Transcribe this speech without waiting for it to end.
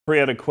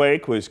Prieta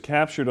quake was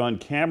captured on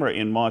camera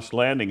in Moss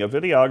Landing. A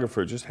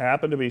videographer just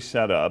happened to be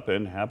set up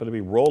and happened to be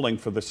rolling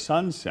for the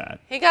sunset.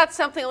 He got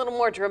something a little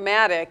more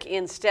dramatic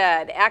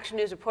instead. Action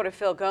News reporter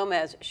Phil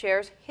Gomez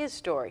shares his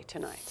story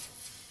tonight.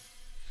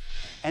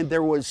 And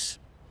there was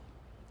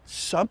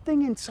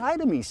something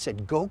inside of me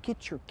said, go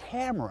get your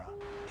camera.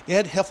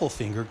 Ed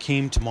Heffelfinger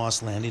came to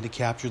Moss Landing to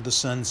capture the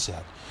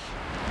sunset.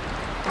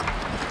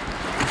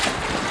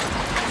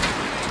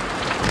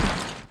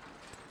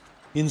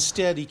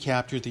 Instead, he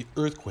captured the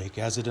earthquake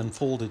as it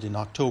unfolded in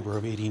October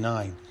of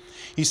 '89.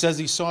 He says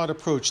he saw it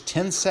approach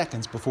 10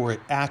 seconds before it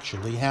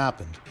actually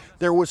happened.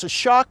 There was a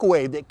shock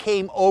wave that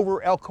came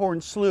over Elkhorn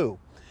Slough,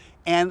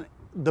 and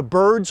the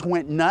birds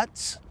went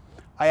nuts.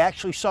 I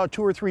actually saw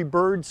 2 or 3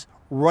 birds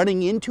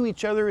running into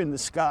each other in the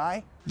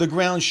sky. The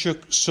ground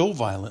shook so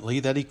violently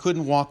that he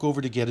couldn't walk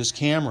over to get his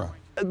camera.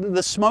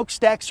 The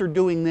smokestacks are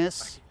doing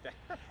this,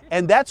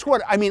 and that's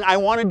what, I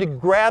wanted to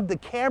grab the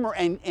camera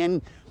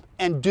and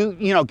do,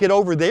 get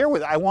over there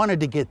with it. I wanted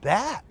to get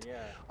that.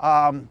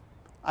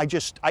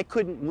 I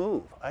couldn't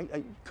move.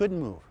 I couldn't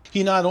move.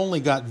 He not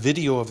only got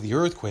video of the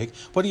earthquake,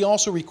 but he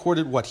also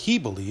recorded what he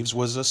believes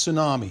was a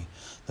tsunami.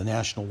 The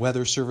National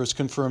Weather Service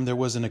confirmed there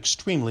was an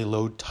extremely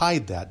low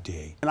tide that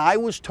day. And I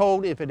was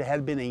told if it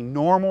had been a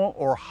normal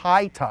or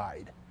high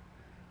tide,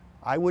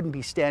 I wouldn't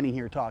be standing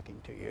here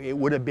talking to you. It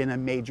would have been a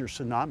major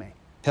tsunami.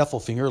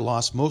 Heffelfinger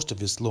lost most of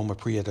his Loma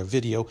Prieta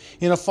video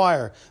in a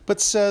fire, but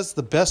says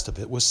the best of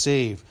it was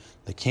saved.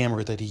 The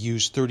camera that he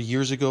used 30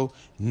 years ago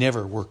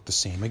never worked the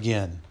same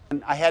again.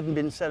 And I hadn't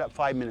been set up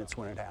 5 minutes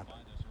when it happened.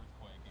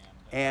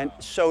 And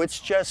so it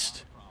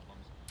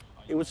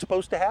was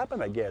supposed to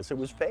happen, I guess. It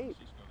was fate.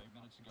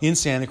 In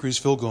Santa Cruz,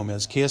 Phil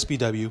Gomez,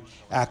 KSBW,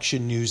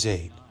 Action News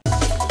 8.